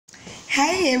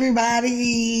Hey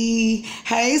everybody,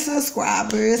 hey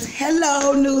subscribers,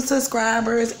 hello new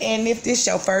subscribers, and if this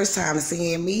your first time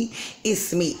seeing me,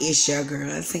 it's your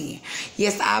girl Sin.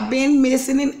 Yes, I've been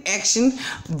missing in action,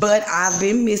 but I've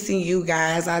been missing you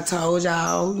guys. I told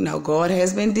y'all, God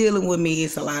has been dealing with me.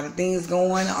 It's a lot of things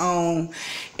going on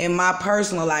in my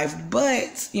personal life,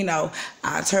 but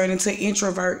I turned into an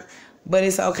introvert, but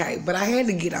it's okay. But I had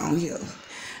to get on here.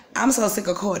 I'm so sick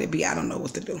of Cardi B, I don't know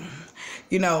what to do.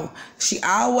 She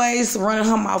always running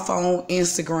her mouth on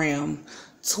Instagram,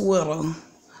 Twitter,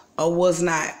 or what's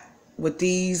not with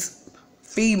these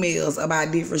females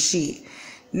about different shit.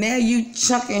 Now you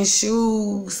chunking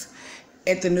shoes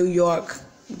at the New York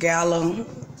Gala,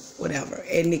 whatever,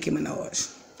 at Nicki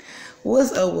Minaj.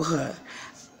 What's up with her?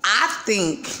 I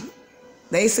think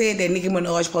they said that Nicki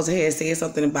Minaj supposed to have said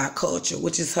something about culture,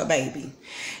 which is her baby.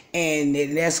 And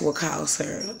that's what caused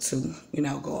her to,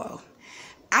 go off.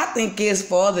 I think it's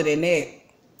farther than that.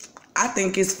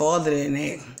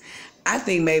 I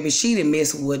think maybe she done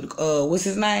mess with what's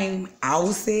his name?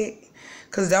 Offset.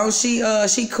 Cause don't she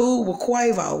cool with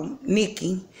Quavo,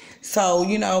 Nicki. So,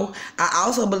 I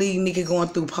also believe Nicki going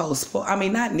through postpartum. I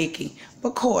mean not Nicki,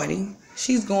 but Cardi.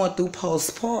 She's going through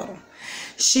postpartum.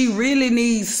 She really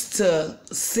needs to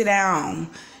sit down.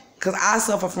 Because I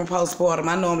suffer from postpartum.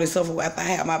 I normally suffer after I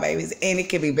have my babies. And it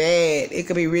can be bad. It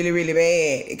could be really, really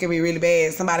bad. It could be really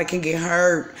bad. Somebody can get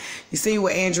hurt. You see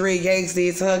what Andrea Yates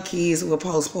did to her kids with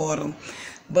postpartum.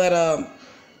 But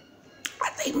I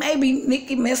think maybe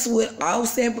Nicki messed with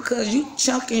Offset because you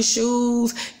chunking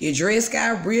shoes, your dress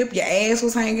got ripped, your ass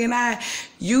was hanging out.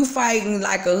 You fighting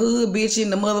like a hood bitch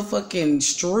in the motherfucking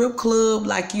strip club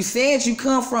like you said you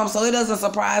come from. So it doesn't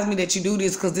surprise me that you do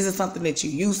this because this is something that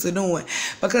you used to doing.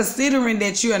 But considering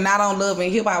that you are not on Love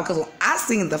and Hip Hop, because when I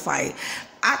seen the fight,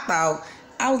 I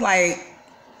was like,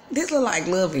 this look like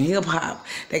Love and Hip Hop.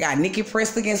 They got Nicki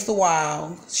pressed against the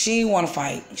wall. She ain't want to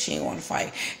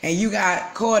fight. And you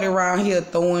got Cardi around here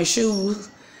throwing shoes,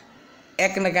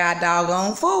 acting a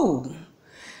doggone fool.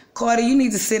 Cardi, you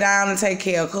need to sit down and take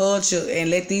care of culture and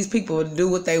let these people do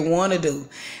what they want to do.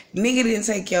 Nigga didn't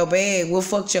take your bag. What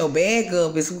fucked your bag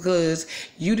up is because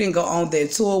you didn't go on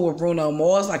that tour with Bruno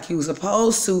Mars like you was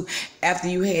supposed to after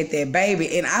you had that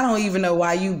baby. And I don't even know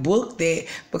why you booked that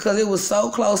because it was so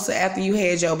close to after you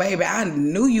had your baby. I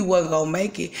knew you wasn't going to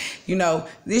make it.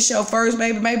 This your first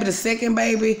baby, maybe the second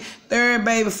baby, third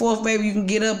baby, fourth baby, you can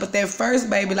get up. But that first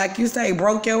baby, like you say,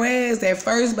 broke your ass. That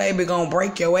first baby going to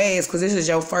break your ass because this is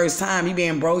your first time. You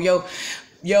being broke.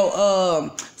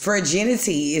 Your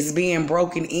virginity is being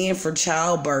broken in for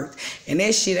childbirth, and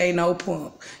that shit ain't no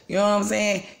pump. You know what I'm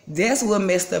saying? That's what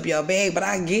messed up your bag. But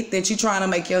I get that you trying to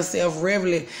make yourself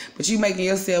relevant, but you making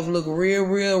yourself look real,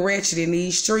 real wretched in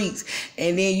these streets.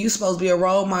 And then you supposed to be a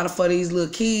role model for these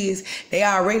little kids. They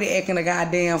already acting a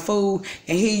goddamn fool,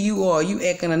 and here you are, you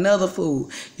acting another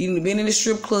fool. You been in the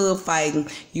strip club fighting.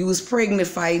 You was pregnant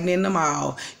fighting in the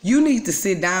mall. You need to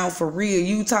sit down for real.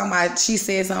 You talking about, she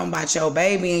said something about your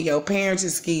baby and your parenting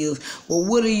skills. Well,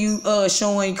 what are you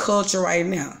showing culture right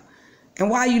now? And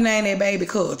why you name that baby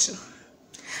culture?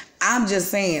 I'm just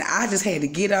saying, I just had to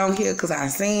get on here because I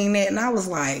seen that and I was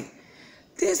like,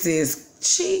 did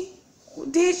she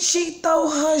throw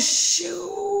her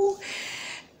shoe?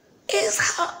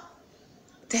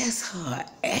 That's her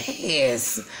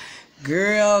ass.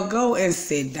 Girl, go and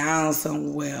sit down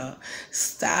somewhere.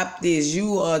 Stop this.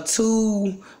 You are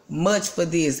too much for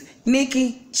this.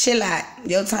 Nicki, chill out.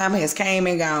 Your time has came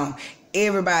and gone.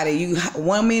 Everybody, you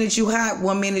 1 minute you hot,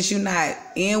 1 minute you not.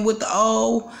 In with the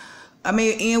old,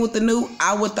 in with the new,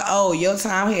 out with the old. Your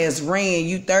time has ran.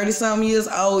 You 30-something years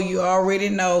old, you already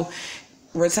know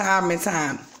retirement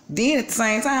time. Then at the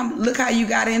same time, look how you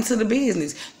got into the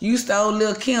business. You stole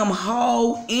Lil' Kim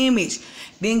whole image.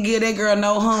 Didn't give that girl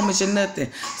no homage or nothing.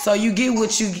 So you get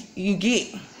what you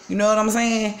get. You know what I'm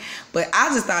saying? But I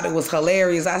just thought it was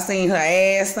hilarious. I seen her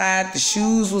ass side, the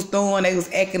shoes was throwing, they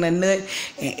was acting a nut,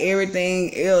 and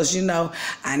everything else,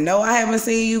 I know I haven't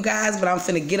seen you guys, but I'm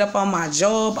finna get up on my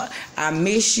job. I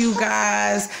miss you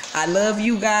guys. I love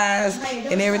you guys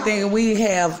and everything. We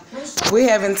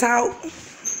haven't talked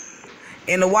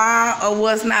in a while or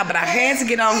what's not, but I had to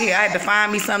get on here. I had to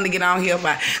find me something to get on here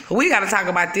about. We got to talk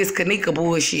about this Kanika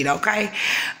bullshit, okay?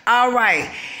 All right.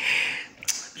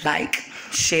 Like,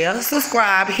 share,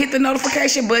 subscribe, hit the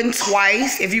notification button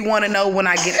twice if you want to know when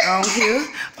I get on here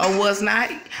or what's not.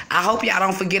 I hope y'all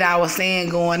don't forget our saying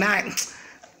going out.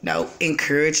 No,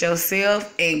 encourage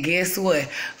yourself, and guess what?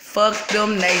 Fuck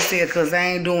them naysayers, because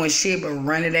they ain't doing shit but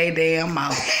running their damn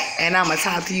mouth. And I'm going to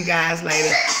talk to you guys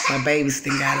later. My baby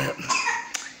still got up.